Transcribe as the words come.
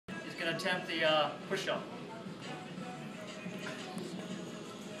can attempt the push-up.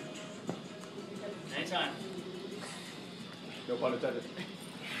 Anytime. No pun intended.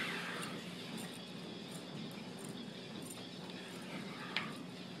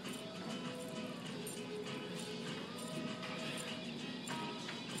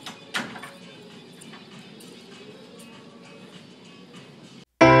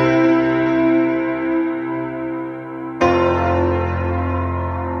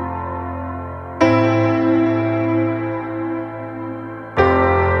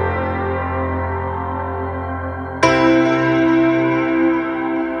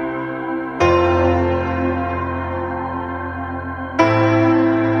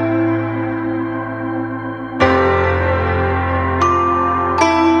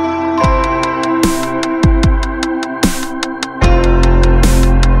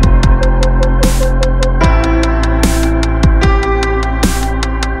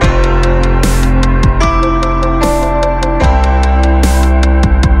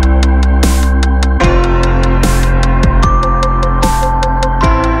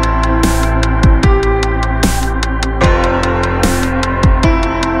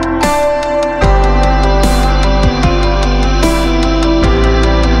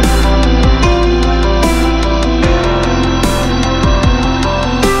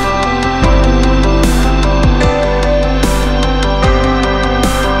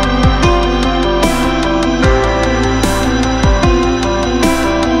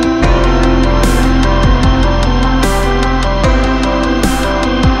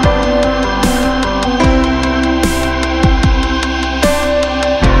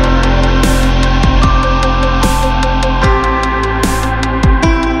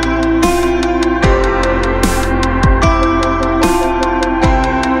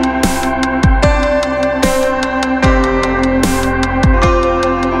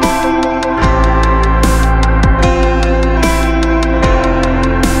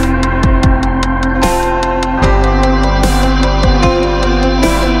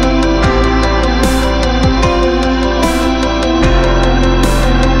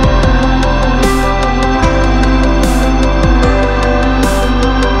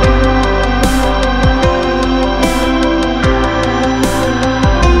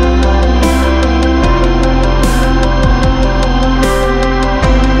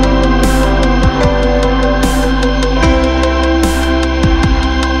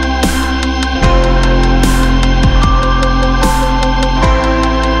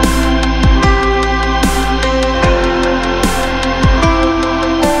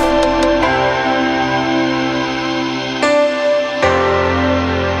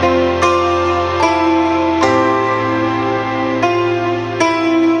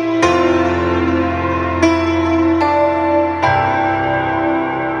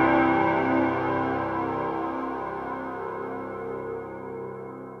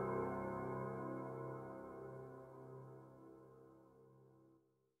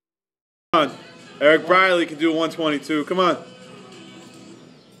 Come on. Eric Briley can do 122. Come on.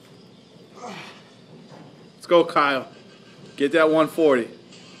 Let's go, Kyle. Get that 140.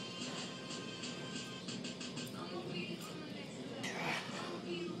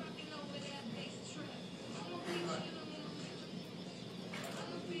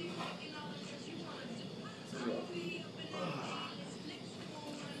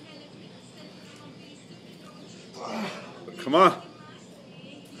 Come on.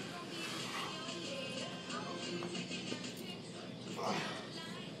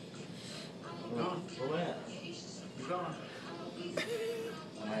 Where at? You're going.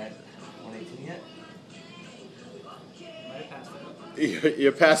 Am I at 118 yet? Am I past that?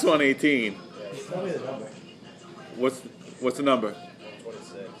 You're past 118. Tell me the number. What's the number?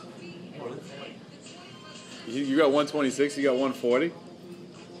 126. You got 126. You got 140.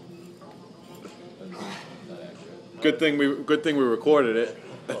 Good thing we recorded it.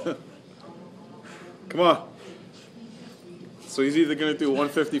 Come on. So he's either gonna do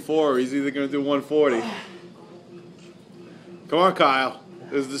 154 or he's either gonna do 140. Come on, Kyle.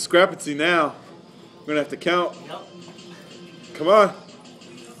 There's a discrepancy now. We're gonna have to count. Yep. Come on.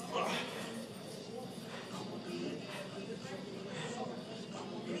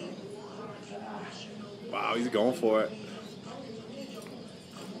 Wow, he's going for it.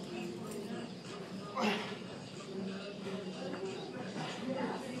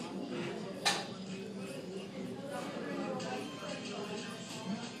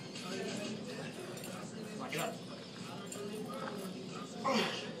 Lock it up.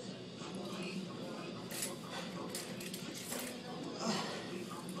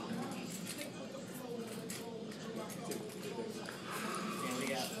 And we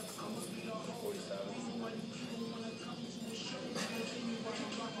got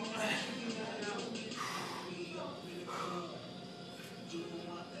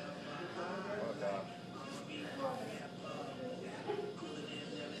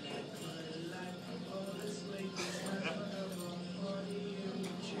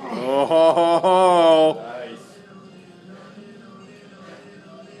Oh. Nice.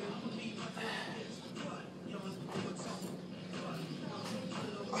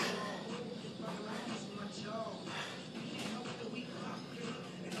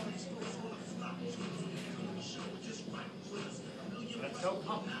 Let's go.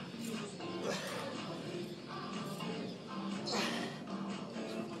 Pump.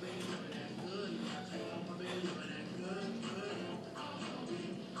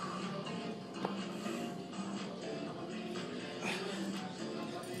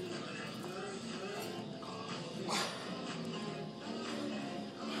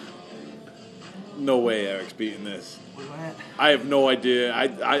 No way Eric's beating this. Where's my hat? I have no idea.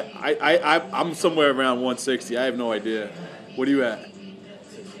 I'm somewhere around 160. I have no idea. What are you at?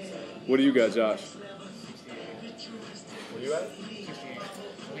 What do you got, Josh? Where you at? 68.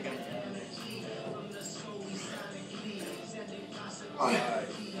 I think Alright.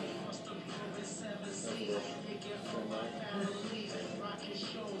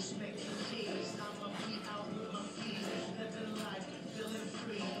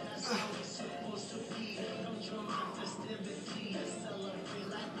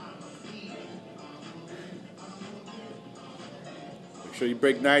 Make sure you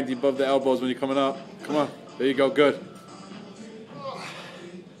break 90 above the elbows when you're coming up. Come on. There you go. Good.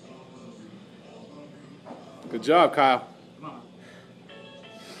 Good job, Kyle. Come on.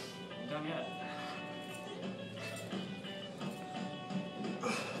 I'm done yet.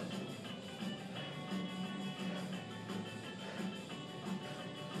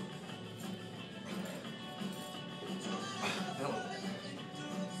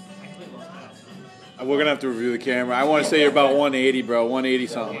 I completely lost my ass. We're gonna have to review the camera. I want to say you're about 180, bro. 180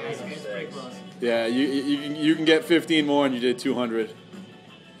 something. Yeah, it's pretty close. Yeah, you can get 15 more, and you did 200.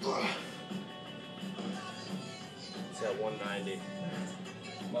 It's at 190.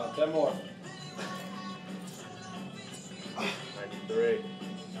 Come on, 10 more. 93.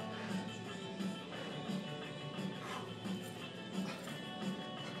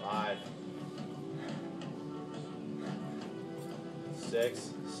 Five.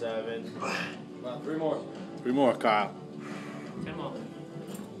 6, 7, Come on, 3 more. 3 more, Kyle. 10 more.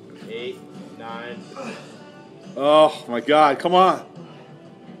 8, 9, Oh my God! Come on.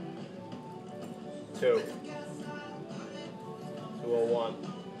 2. 201.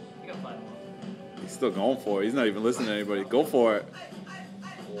 You got 5 more. He's still going for it. He's not even listening to anybody. Go for it.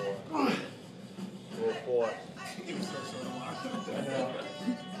 4. 204. He was so tomorrow.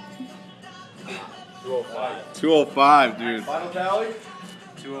 205. 205, dude. Final tally?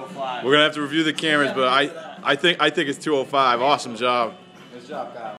 205. We're gonna have to review the cameras, but I think it's 205. Awesome job. Nice job, Kyle.